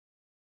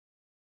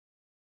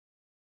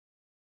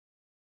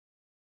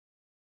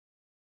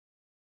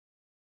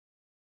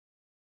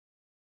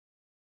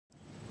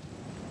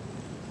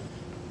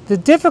The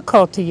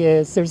difficulty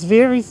is there's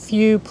very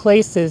few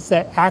places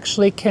that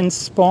actually can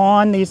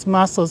spawn these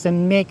mussels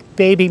and make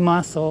baby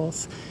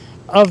mussels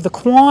of the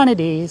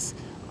quantities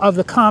of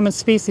the common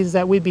species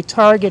that we'd be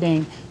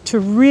targeting to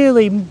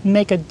really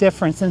make a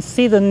difference and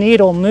see the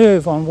needle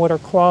move on water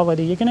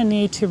quality. You're going to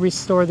need to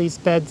restore these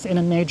beds in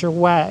a major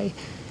way.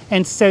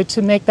 And so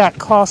to make that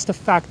cost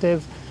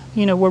effective,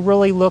 we're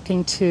really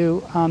looking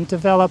to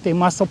develop a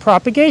mussel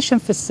propagation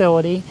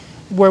facility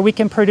where we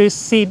can produce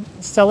seed,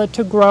 sell it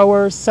to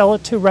growers, sell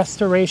it to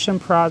restoration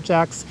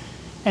projects,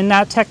 and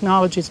that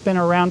technology has been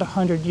around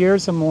 100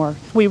 years or more.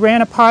 We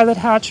ran a pilot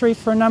hatchery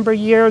for a number of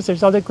years.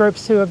 There's other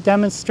groups who have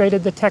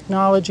demonstrated the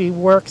technology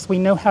works. We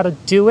know how to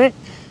do it,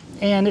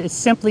 and it's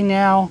simply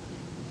now,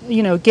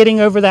 getting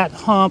over that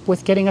hump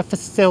with getting a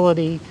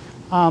facility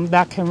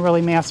that can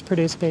really mass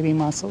produce baby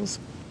mussels.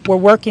 We're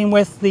working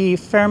with the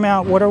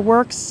Fairmount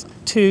Waterworks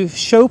to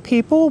show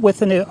people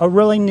with a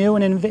really new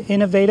and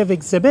innovative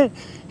exhibit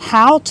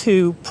how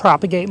to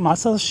propagate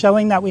mussels,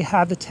 showing that we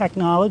have the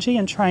technology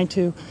and trying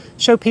to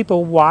show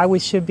people why we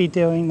should be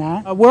doing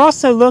that. We're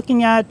also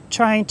looking at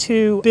trying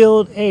to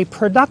build a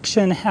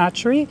production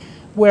hatchery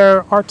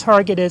where our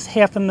target is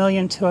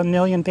 500,000 to 1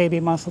 million baby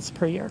mussels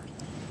per year.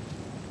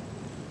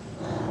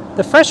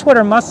 The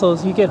freshwater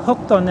mussels, you get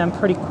hooked on them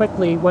pretty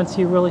quickly once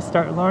you really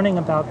start learning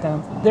about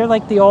them. They're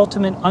like the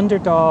ultimate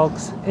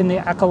underdogs in the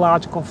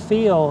ecological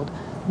field.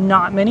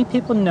 Not many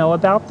people know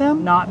about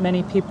them. Not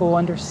many people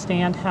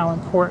understand how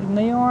important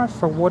they are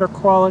for water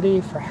quality,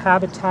 for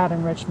habitat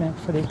enrichment,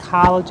 for the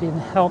ecology and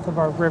the health of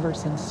our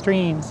rivers and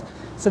streams.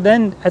 So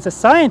then, as a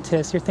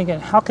scientist, you're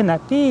thinking, how can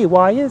that be?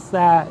 Why is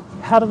that?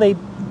 How do they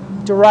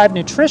derive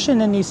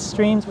nutrition in these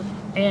streams?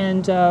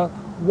 And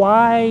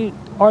why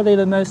are they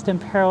the most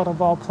imperiled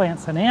of all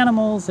plants and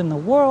animals in the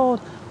world?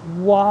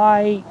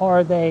 Why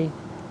are they,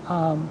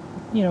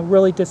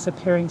 really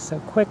disappearing so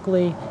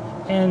quickly?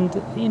 And,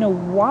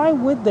 why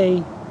would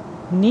they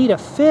need a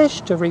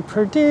fish to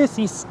reproduce?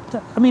 As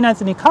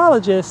an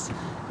ecologist,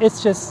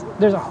 it's just,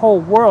 there's a whole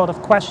world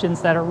of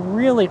questions that are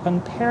really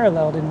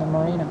unparalleled in the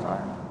marine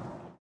environment.